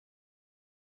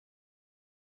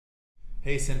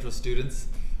Hey Central students,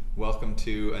 welcome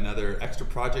to another extra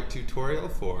project tutorial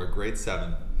for grade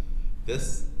 7.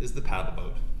 This is the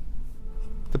Paddleboat.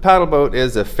 The Paddleboat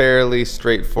is a fairly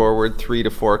straightforward 3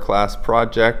 to 4 class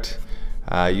project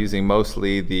using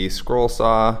mostly the scroll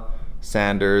saw,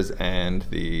 sanders, and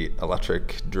the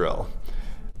electric drill.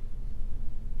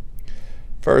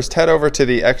 First, head over to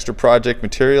the extra project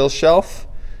materials shelf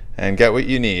and get what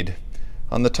you need.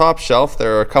 On the top shelf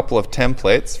there are a couple of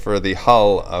templates for the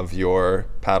hull of your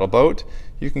paddle boat.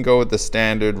 You can go with the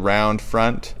standard round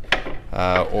front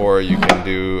or you can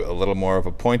do a little more of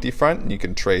a pointy front and you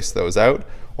can trace those out.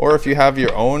 Or if you have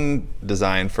your own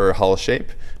design for hull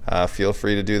shape, feel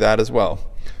free to do that as well.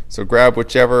 So grab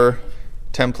whichever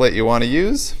template you want to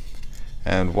use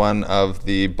and one of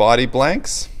the body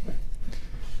blanks.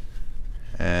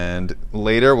 And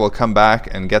later we'll come back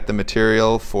and get the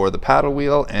material for the paddle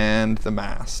wheel and the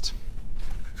mast.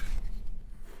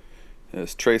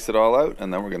 Just trace it all out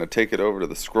and then we're going to take it over to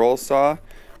the scroll saw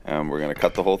and we're going to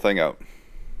cut the whole thing out.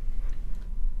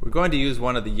 We're going to use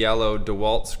one of the yellow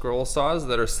DeWalt scroll saws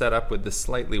that are set up with the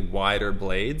slightly wider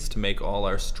blades to make all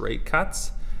our straight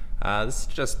cuts. This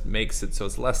just makes it so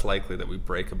it's less likely that we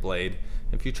break a blade.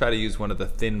 If you try to use one of the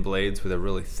thin blades with a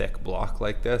really thick block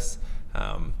like this,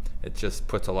 it just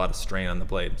puts a lot of strain on the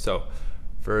blade. So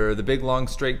for the big long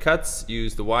straight cuts,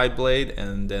 use the wide blade,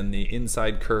 and then the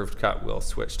inside curved cut will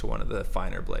switch to one of the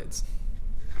finer blades.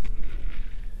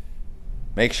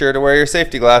 Make sure to wear your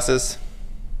safety glasses.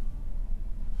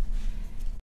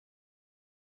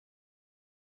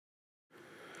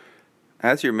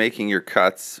 As you're making your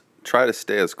cuts, try to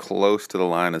stay as close to the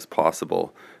line as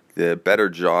possible. The better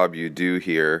job you do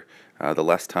here, the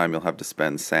less time you'll have to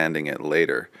spend sanding it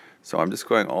later. So I'm just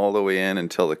going all the way in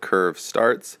until the curve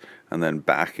starts and then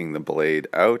backing the blade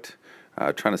out,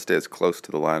 trying to stay as close to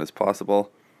the line as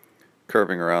possible,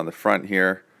 curving around the front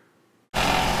here.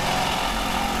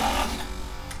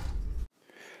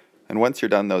 And once you're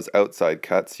done those outside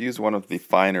cuts, use one of the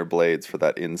finer blades for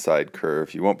that inside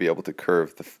curve. You won't be able to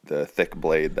curve the thick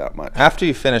blade that much. After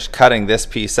you finish cutting this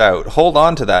piece out, hold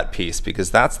on to that piece because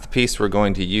that's the piece we're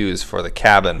going to use for the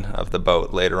cabin of the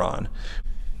boat later on.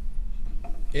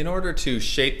 In order to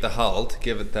shape the hull, to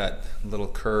give it that little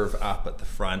curve up at the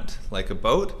front like a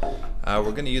boat, we're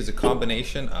going to use a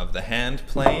combination of the hand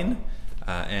plane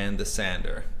and the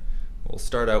sander. We'll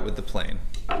start out with the plane.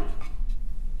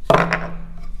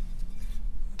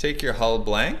 Take your hull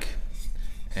blank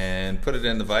and put it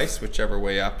in the vise, whichever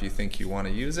way up you think you want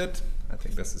to use it. I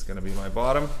think this is going to be my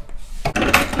bottom.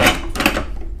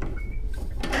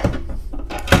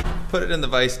 Put it in the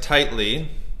vise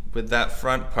tightly with that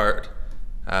front part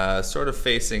sort of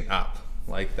facing up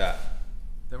like that.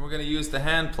 Then we're going to use the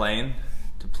hand plane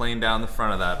to plane down the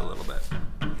front of that a little bit.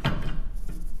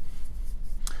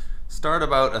 Start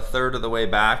about 1/3 of the way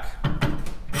back.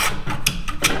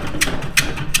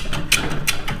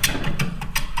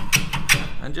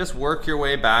 And just work your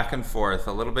way back and forth,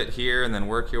 a little bit here and then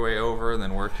work your way over and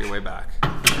then work your way back. The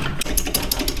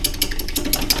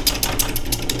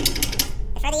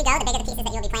further you go, the bigger the pieces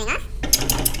that you'll be planing off.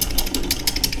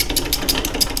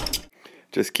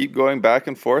 Just keep going back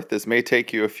and forth. This may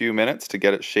take you a few minutes to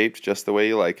get it shaped just the way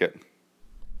you like it.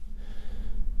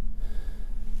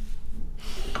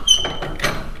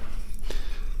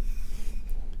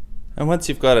 And once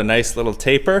you've got a nice little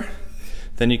taper,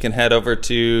 then you can head over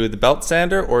to the belt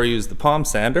sander or use the palm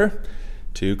sander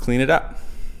to clean it up.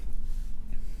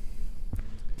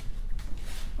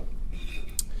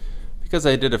 Because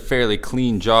I did a fairly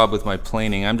clean job with my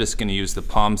planing, I'm just going to use the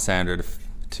palm sander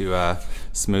to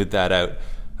smooth that out.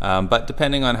 But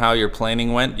depending on how your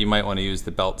planing went, you might want to use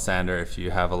the belt sander if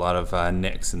you have a lot of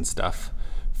nicks and stuff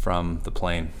from the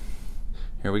plane.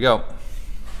 Here we go.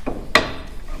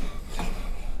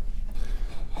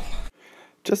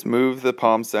 Just move the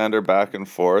palm sander back and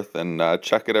forth and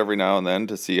check it every now and then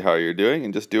to see how you're doing,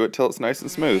 and just do it till it's nice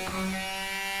and smooth.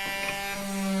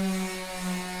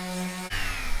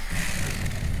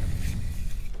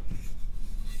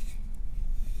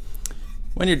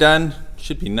 When you're done, it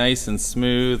should be nice and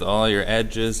smooth, all your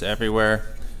edges everywhere.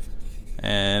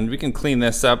 And we can clean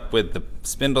this up with the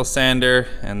spindle sander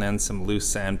and then some loose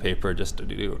sandpaper just to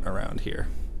do around here.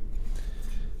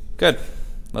 Good,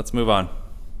 let's move on.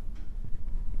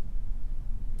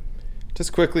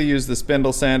 Just quickly use the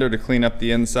spindle sander to clean up the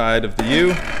inside of the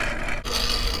U.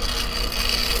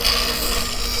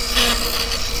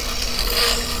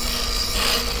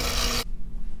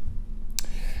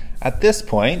 At this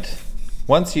point,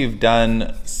 once you've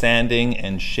done sanding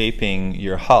and shaping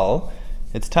your hull,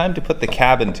 it's time to put the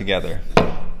cabin together.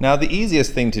 Now the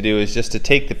easiest thing to do is just to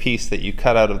take the piece that you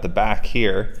cut out of the back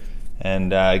here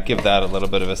and give that a little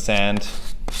bit of a sand,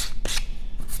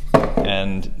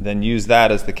 and then use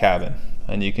that as the cabin,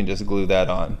 and you can just glue that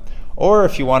on. Or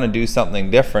if you want to do something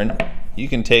different, you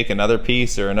can take another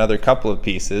piece or another couple of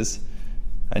pieces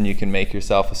and you can make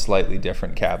yourself a slightly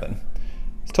different cabin.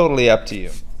 It's totally up to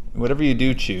you. Whatever you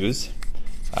do choose,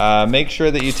 make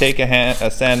sure that you take a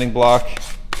sanding block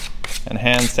and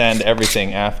hand sand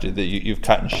everything after you've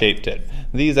cut and shaped it.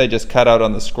 These I just cut out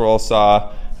on the scroll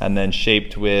saw and then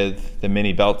shaped with the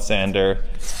mini belt sander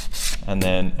and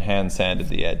then hand sanded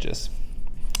the edges.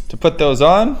 To put those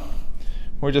on,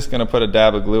 we're just going to put a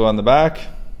dab of glue on the back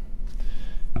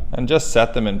and just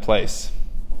set them in place.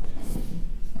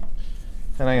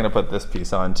 And I'm going to put this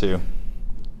piece on too.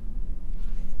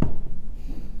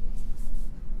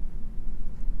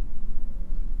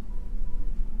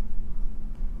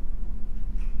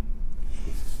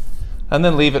 And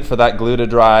then leave it for that glue to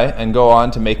dry and go on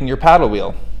to making your paddle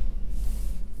wheel.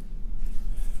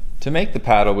 To make the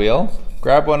paddle wheel,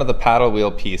 grab one of the paddle wheel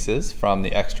pieces from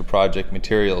the Extra Project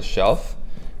materials shelf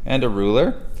and a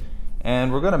ruler,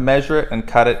 and we're going to measure it and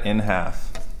cut it in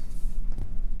half.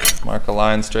 Mark a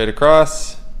line straight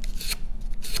across,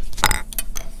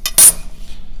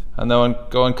 and then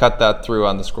go and cut that through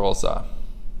on the scroll saw.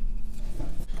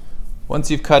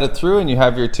 Once you've cut it through and you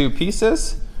have your two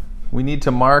pieces, we need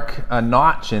to mark a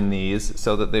notch in these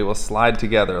so that they will slide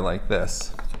together like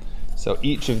this. So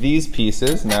each of these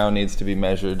pieces now needs to be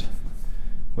measured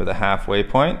with a halfway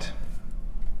point.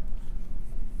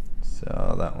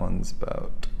 So that one's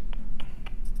about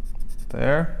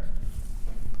there.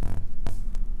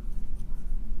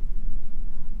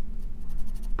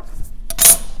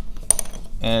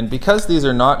 And because these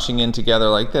are notching in together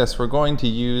like this, we're going to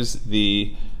use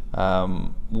the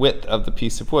width of the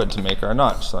piece of wood to make our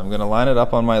notch. So I'm going to line it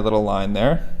up on my little line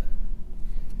there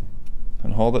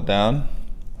and hold it down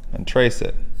and trace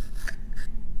it.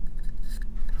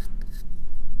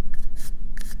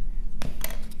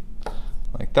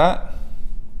 Like that.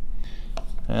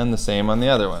 And the same on the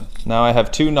other one. Now I have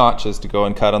two notches to go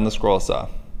and cut on the scroll saw.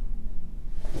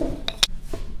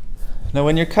 Now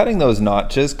when you're cutting those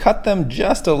notches, cut them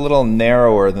just a little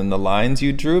narrower than the lines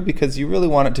you drew because you really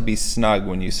want it to be snug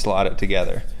when you slot it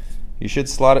together. You should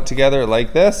slot it together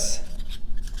like this.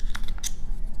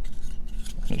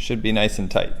 It should be nice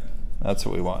and tight. That's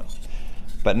what we want.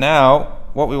 But now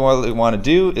what we really want to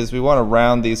do is we want to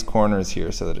round these corners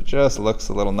here so that it just looks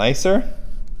a little nicer.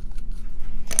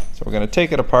 So we're going to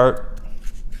take it apart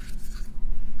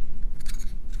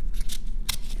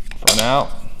for now.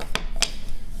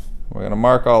 We're going to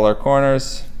mark all our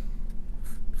corners.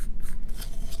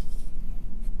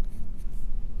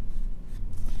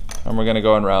 And we're going to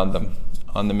go and round them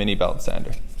on the mini belt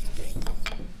sander.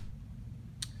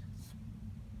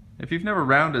 If you've never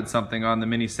rounded something on the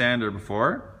mini sander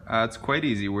before, it's quite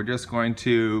easy. We're just going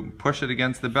to push it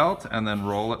against the belt and then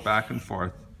roll it back and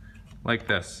forth like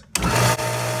this.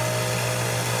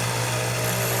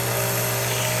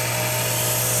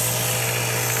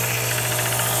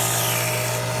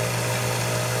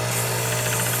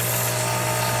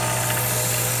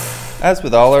 As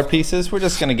with all our pieces, we're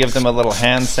just going to give them a little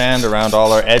hand sand around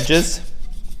all our edges.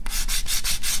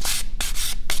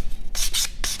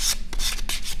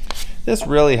 This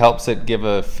really helps it give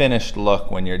a finished look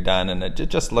when you're done, and it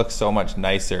just looks so much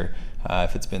nicer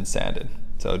if it's been sanded.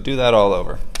 So do that all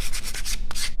over.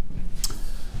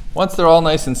 Once they're all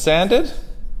nice and sanded,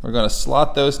 we're going to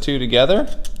slot those two together,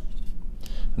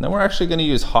 and then we're actually going to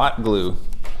use hot glue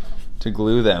to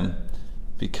glue them,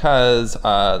 because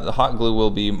the hot glue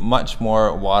will be much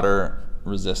more water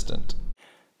resistant.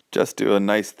 Just do a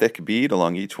nice thick bead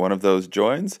along each one of those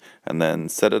joins and then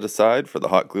set it aside for the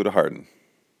hot glue to harden.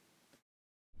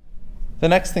 The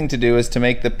next thing to do is to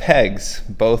make the pegs,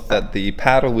 both that the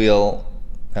paddle wheel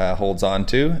holds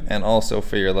onto and also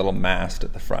for your little mast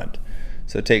at the front.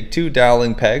 So take two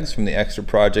doweling pegs from the Extra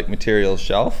Project materials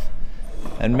shelf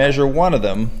and measure one of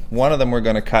them. One of them we're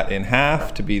going to cut in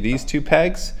half to be these two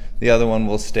pegs. The other one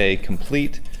will stay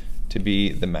complete to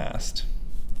be the mast.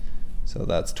 So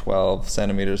that's 12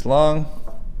 centimeters long.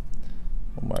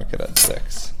 We'll mark it at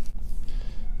 6.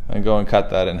 And go and cut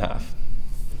that in half.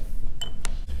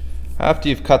 After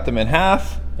you've cut them in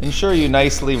half, ensure you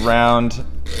nicely round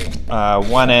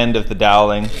one end of the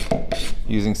doweling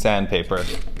using sandpaper.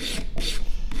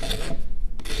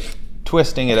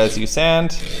 Twisting it as you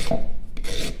sand,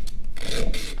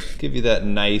 give you that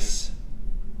nice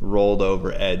rolled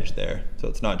over edge there, so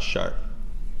it's not sharp.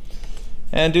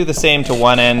 And do the same to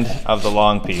one end of the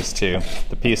long piece too,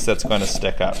 the piece that's going to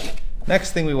stick up.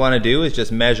 Next thing we want to do is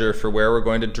just measure for where we're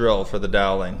going to drill for the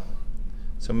doweling.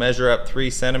 So measure up 3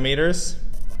 centimeters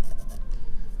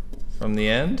from the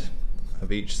end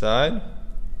of each side.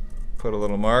 Put a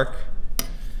little mark,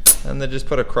 and then just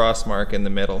put a cross mark in the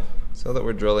middle so that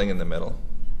we're drilling in the middle.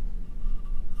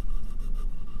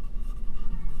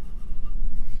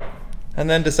 And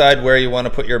then decide where you want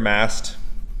to put your mast.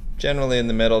 Generally in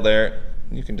the middle there.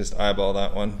 You can just eyeball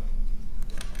that one.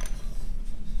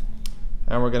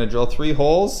 And we're going to drill 3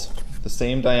 holes, the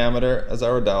same diameter as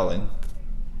our doweling.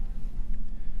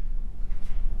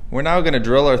 We're now going to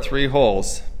drill our 3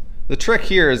 holes. The trick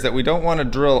here is that we don't want to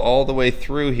drill all the way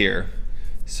through here.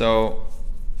 So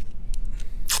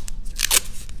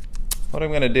what I'm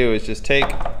going to do is just take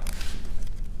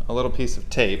a little piece of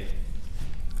tape,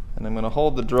 and I'm going to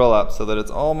hold the drill up so that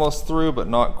it's almost through but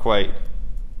not quite.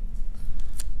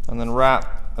 And then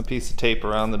wrap a piece of tape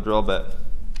around the drill bit.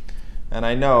 And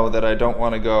I know that I don't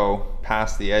want to go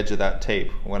past the edge of that tape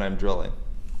when I'm drilling.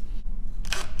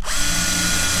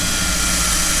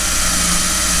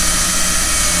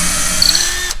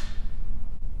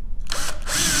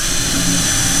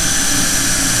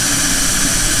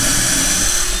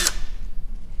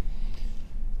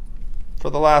 For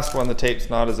the last one, the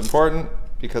tape's not as important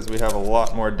because we have a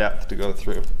lot more depth to go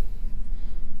through.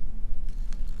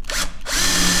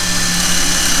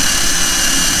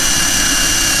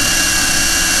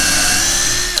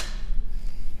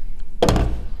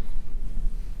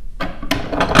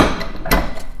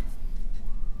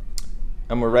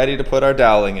 And we're ready to put our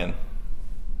doweling in.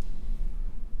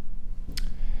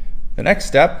 The next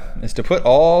step is to put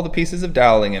all the pieces of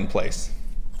doweling in place.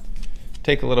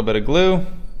 Take a little bit of glue.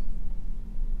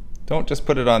 Don't just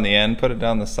put it on the end, put it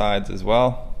down the sides as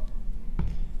well.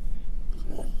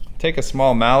 Take a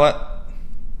small mallet,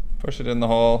 push it in the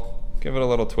hole, give it a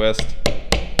little twist,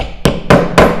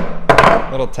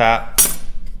 little tap,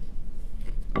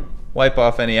 wipe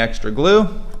off any extra glue,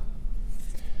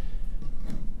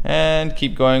 and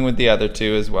keep going with the other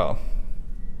 2 as well.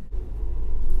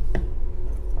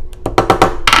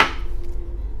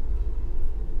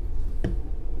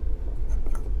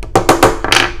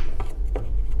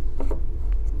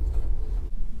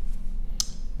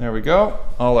 There we go.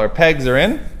 All our pegs are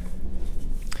in.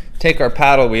 Take our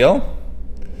paddle wheel.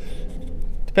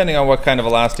 Depending on what kind of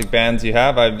elastic bands you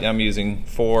have, I'm using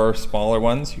 4 smaller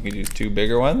ones. You could use 2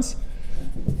 bigger ones.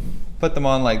 Put them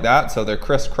on like that so they're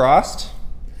crisscrossed,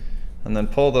 and then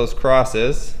pull those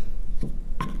crosses.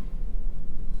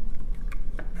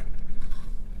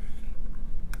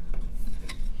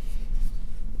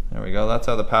 There we go. That's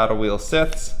how the paddle wheel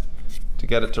sits. To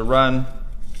get it to run,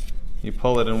 you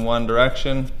pull it in one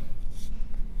direction,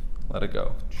 let it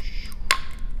go.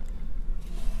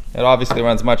 It obviously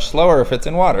runs much slower if it's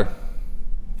in water.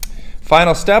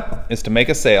 Final step is to make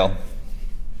a sail.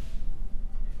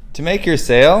 To make your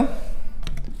sail,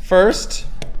 first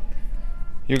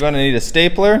you're going to need a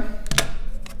stapler,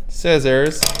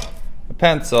 scissors, a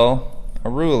pencil, a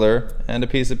ruler, and a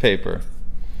piece of paper.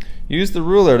 Use the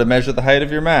ruler to measure the height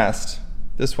of your mast.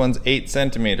 This one's 8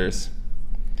 centimeters.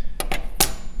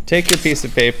 Take your piece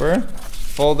of paper,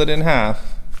 fold it in half.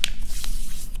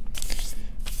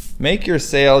 Make your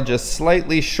sail just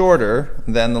slightly shorter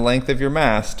than the length of your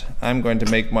mast. I'm going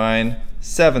to make mine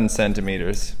 7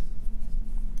 centimeters.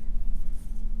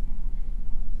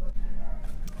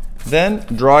 Then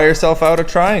draw yourself out a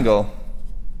triangle,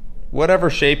 whatever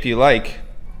shape you like.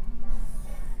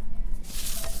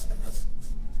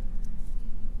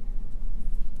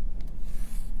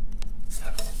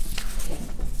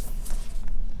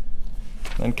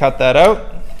 Then cut that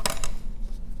out.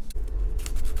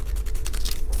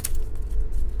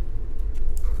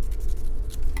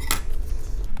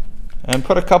 And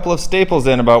put a couple of staples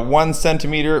in about 1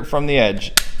 centimeter from the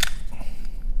edge.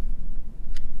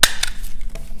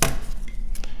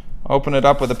 Open it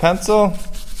up with a pencil.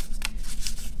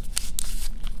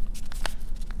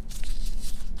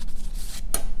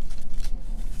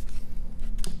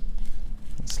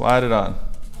 And slide it on.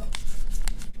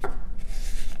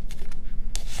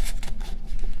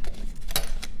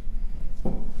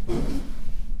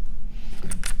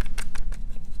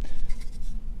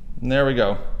 And there we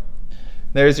go.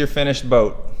 There's your finished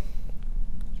boat.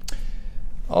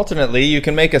 Alternately, you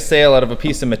can make a sail out of a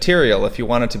piece of material if you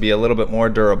want it to be a little bit more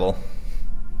durable.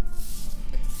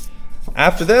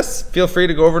 After this, feel free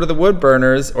to go over to the wood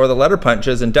burners or the letter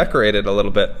punches and decorate it a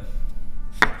little bit.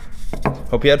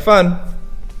 Hope you had fun.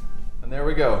 And there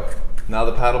we go. Now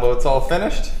the paddle boat's all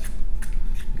finished.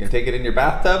 You can take it in your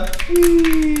bathtub.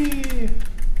 Whee!